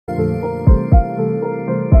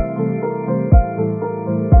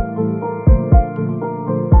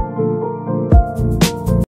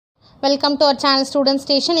Welcome to our channel Student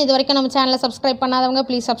Station. இது வரைக்கும் நம்ம சேனலை சப்ஸ்கிரைப் பண்ணாதவங்க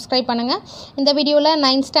ப்ளீஸ் சப்ஸ்கிரைப் பண்ணுங்கள். இந்த வீடியோவில்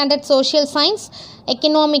 9th Standard Social Science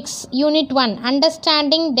Economics Unit 1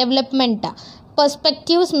 Understanding Development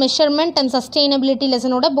Perspectives, Measurement and Sustainability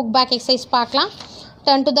lesson ஓட book back exercise பார்க்கலாம்.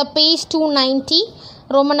 Turn to the page 290,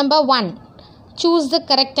 Roman number 1. Choose the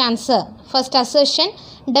correct answer. First assertion,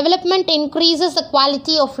 development increases the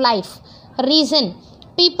quality of life. Reason,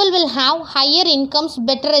 people will have higher incomes,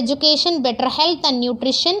 better education, better health and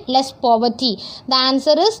nutrition, less poverty. The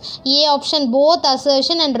answer is A option. Both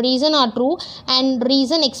assertion and reason are true and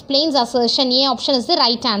reason explains assertion. A option is the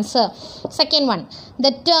right answer. Second one,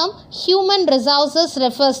 the term human resources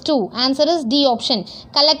refers to. Answer is D option.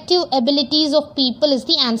 Collective abilities of people is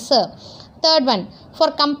the answer. Third one, for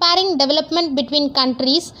comparing development between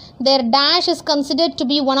countries, their dash is considered to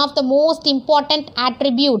be one of the most important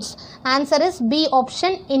attributes. Answer is B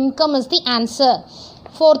option. Income is the answer.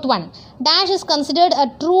 Fourth one, dash is considered a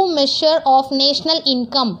true measure of national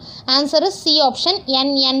income. Answer is C option.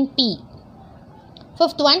 NNP.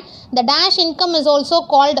 Fifth one, the dash income is also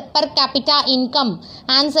called per capita income.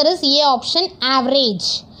 Answer is A option. Average.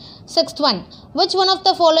 Sixth one, which one of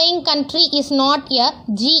the following country is not a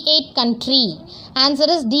G8 country? Answer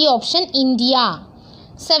is D option. India.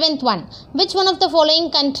 Seventh one, which one of the following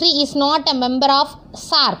country is not a member of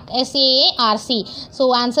SAARC? SAARC. So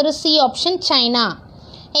answer is C option. China.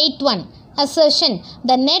 Eighth one, assertion,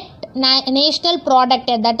 the net national product,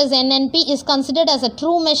 that is NNP, is considered as a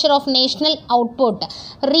true measure of national output.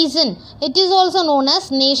 Reason, it is also known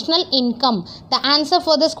as national income. The answer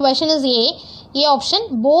for this question is A option.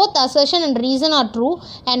 Both assertion and reason are true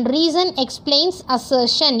and reason explains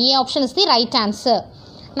assertion. A option is the right answer.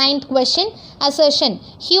 Ninth question, assertion,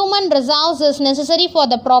 human resource is necessary for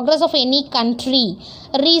the progress of any country.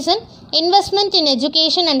 Reason, investment in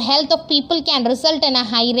education and health of people can result in a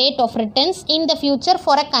high rate of returns in the future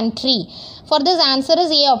for a country. For this, answer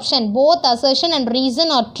is A option. Both assertion and reason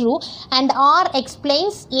are true and R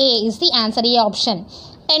explains. A is the answer. A option.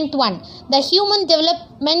 10th one, the Human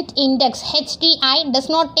Development Index HDI does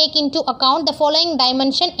not take into account the following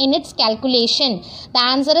dimension in its calculation. The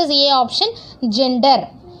answer is A option. Gender.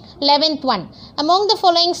 11th one, among the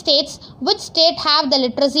following states, which state have the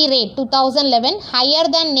literacy rate 2011 higher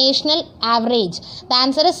than national average? The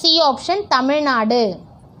answer is C option. Tamil Nadu.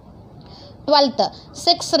 12th,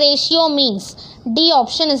 sex ratio means. D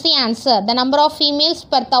option is the answer. The number of females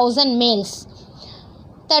per 1000 males.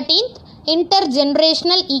 13th,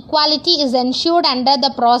 intergenerational equality is ensured under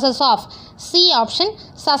the process of. C option.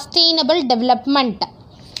 Sustainable development.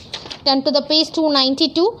 Turn to the page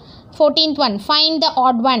 292. 14th one, find the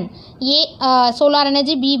odd one. A solar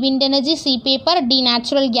energy, B wind energy, C paper, D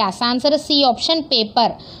natural gas. Answer is C option. Paper.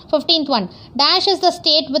 15th one, dash is the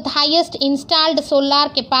state with highest installed solar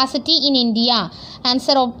capacity in India.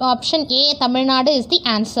 Answer option A, Tamil Nadu is the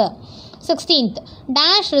answer. 16th,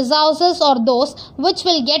 dash resources are those which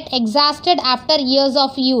will get exhausted after years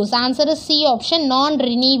of use. Answer is C option.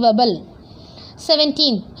 Non-renewable.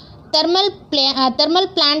 17th, thermal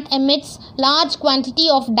plant emits large quantity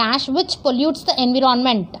of dash which pollutes the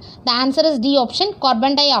environment. The answer is D option.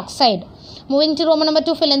 Carbon dioxide. Moving to Roman number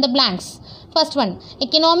 2, fill in the blanks. First one,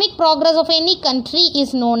 economic progress of any country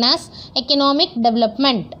is known as economic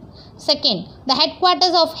development. Second, the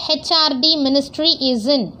headquarters of HRD ministry is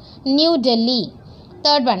in New Delhi.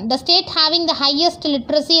 Third one, the state having the highest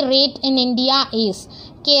literacy rate in India is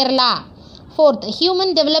Kerala. Fourth,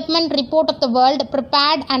 Human Development Report of the World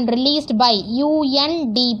prepared and released by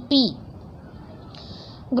UNDP.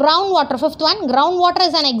 Groundwater. Fifth one, groundwater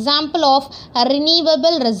is an example of a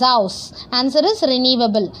renewable resource. Answer is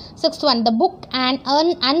renewable. Sixth one, the book An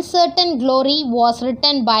Uncertain Glory was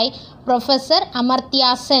written by Professor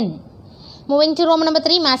Amartya Sen. Moving to Roman number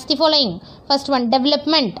 3, match the following. First one,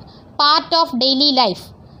 development, part of daily life.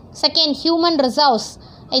 Second, human resource,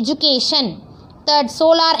 education. Third,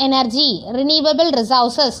 solar energy, renewable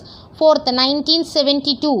resources. Fourth,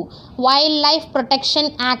 1972 Wildlife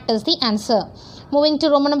Protection Act is the answer. Moving to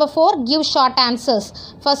Roman number 4, give short answers.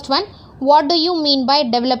 First one, what do you mean by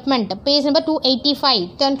development? Page number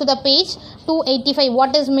 285. Turn to the page 285.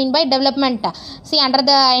 What is mean by development? See, under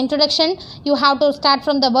the introduction, you have to start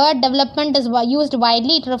from the word development is used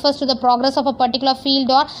widely. It refers to the progress of a particular field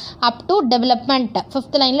or up to development.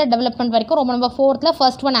 Fifth line la development varaikum. Roman number 4th la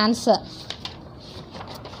first one answer.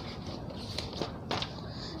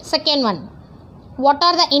 Second one, what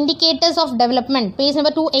are the indicators of development? Page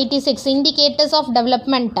number 286. Indicators of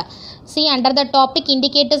development. See, under the topic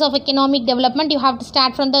indicators of economic development, you have to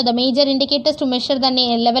start from the major indicators to measure the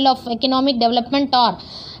level of economic development or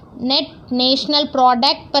net national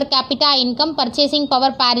product, per capita income, purchasing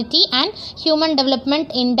power parity and human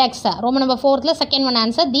development index. Roman number 4 la second one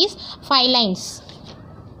answer these 5 lines.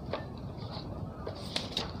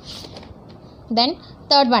 Then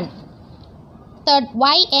third one.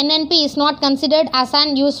 Why NNP is not considered as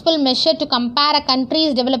an useful measure to compare a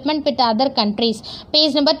country's development with other countries.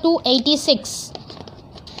 Page number 286.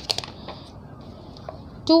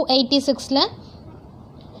 286 la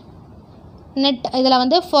net idla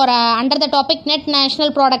vandu for under the topic net national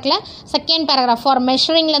product la second paragraph for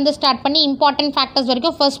measuring la irundhu start panni important factors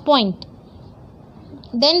varaikum first point,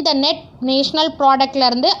 then the net national product la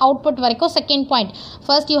irundhu output varaikum second point.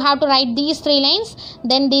 First you have to write these 3 lines,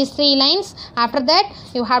 then these 3 lines, after that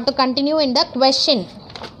you have to continue in the question.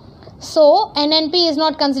 So NNP is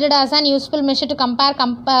not considered as an useful measure to compare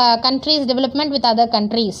countries development with other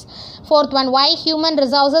countries. Fourth one, why human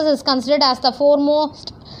resources is considered as the foremost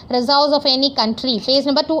resource of any country. Page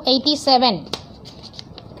number 287.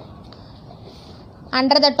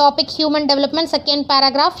 Under the topic human development second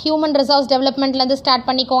paragraph human resource development la start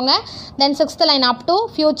பண்ணிக்கோங்க. Then sixth line up to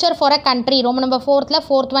future for a country. Roman number 4th la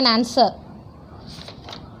fourth one answer.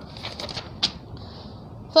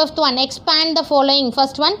 Fifth one, expand the following.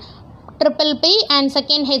 First one triple P and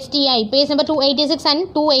second HDI. Page number 286 and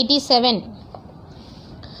 287.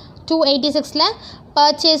 286 la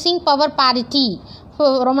purchasing power parity.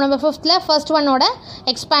 Roman number 5th la first one oda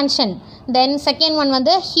expansion, then second one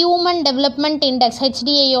வந்து human development index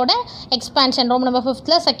HDI oda expansion. Roman number 5th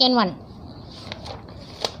la second one.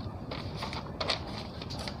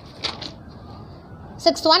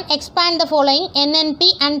 Sixth one, expand the following NNP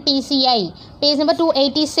and PCI. Page number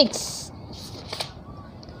 286.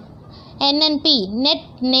 NNP net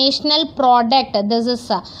national product, this is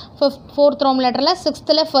fourth Roman letter la sixth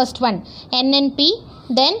la first one NNP,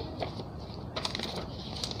 then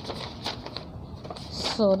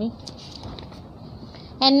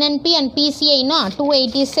NNP and PCI no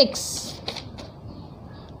 286.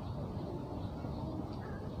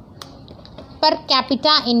 Per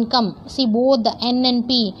capita income, see both the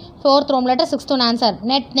NNP fourth Roman letter sixth one answer.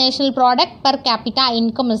 Net national product per capita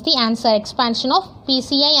income is the answer. Expansion of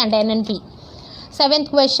PCI and NNP. Seventh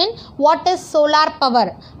question, what is solar power?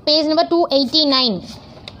 Page number 289.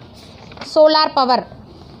 Solar power.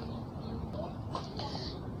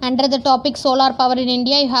 Under the topic solar power in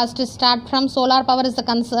India, you have to start from solar power is the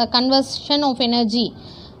conversion of energy.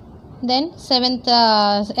 Then seventh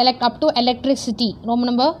up to electricity. Roman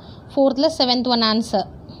number 4th la seventh one answer.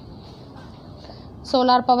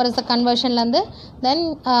 Solar power is the conversion la then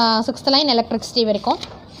sixth line electricity varaikum.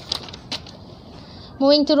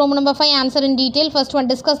 Moving to Roman number 5, answer in detail. First one,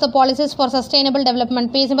 discuss the policies for sustainable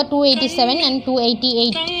development. Page number 287 and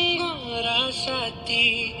 288.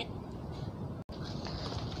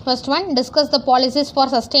 First one, discuss the policies for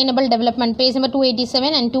sustainable development. Page number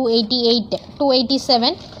 287 and 288.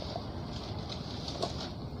 287.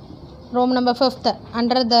 Roman number 5th.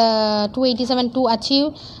 Under the 287, to achieve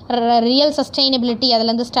real sustainability.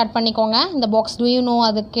 அதிலிருந்து start பண்ணிக்கோங்க. இந்த box do you know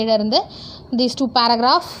அது கீழே இருந்து these two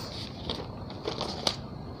paragraph.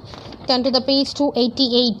 Turn to the page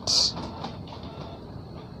 288.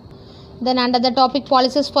 Then under the topic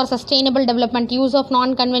policies for sustainable development, use of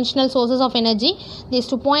non-conventional sources of energy, these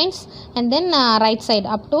 2 points, and then right side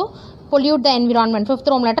up to pollute the environment. Fifth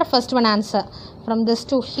Roman letter first one answer from this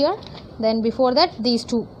to here, then before that these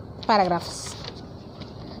 2 paragraphs.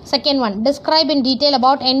 Second one, describe in detail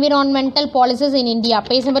about environmental policies in India.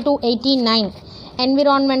 Page number 289.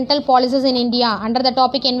 Environmental policies in India. Under the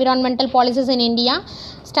topic environmental policies in India,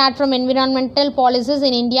 start from environmental policies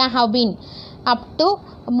in India have been up to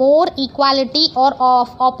more equality or of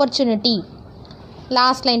opportunity.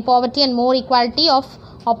 Last line, poverty and more equality of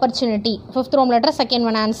opportunity. Fifth Roman letter second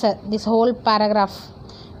one answer. This whole paragraph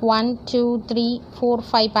 1 2 3 4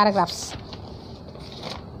 5 paragraphs.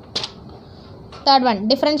 Third one,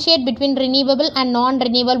 differentiate between renewable and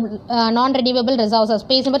non-renewable resources.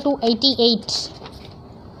 Page number 288.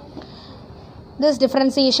 This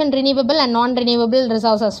differentiation, renewable and non-renewable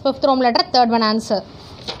resources. Fifth Roman letter third one answer.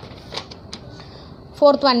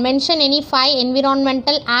 Fourth one, mention any 5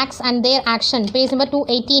 environmental acts and their action. Page number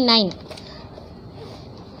 289.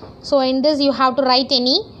 So in this you have to write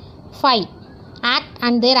any 5 act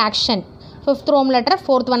and their action. Fifth Roman letter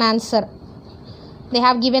fourth one answer. They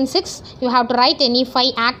have given 6. You have to write any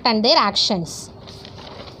 5 act and their actions.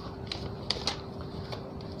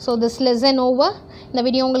 So this lesson over. இந்த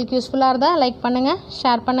video உங்களுக்கு யூஸ்ஃபுல்லாக இருந்தால் like பண்ணுங்கள்,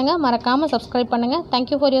 share பண்ணுங்கள், மறக்காமல் subscribe பண்ணுங்கள்.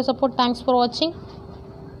 Thank you for your support. Thanks for வாட்சிங்.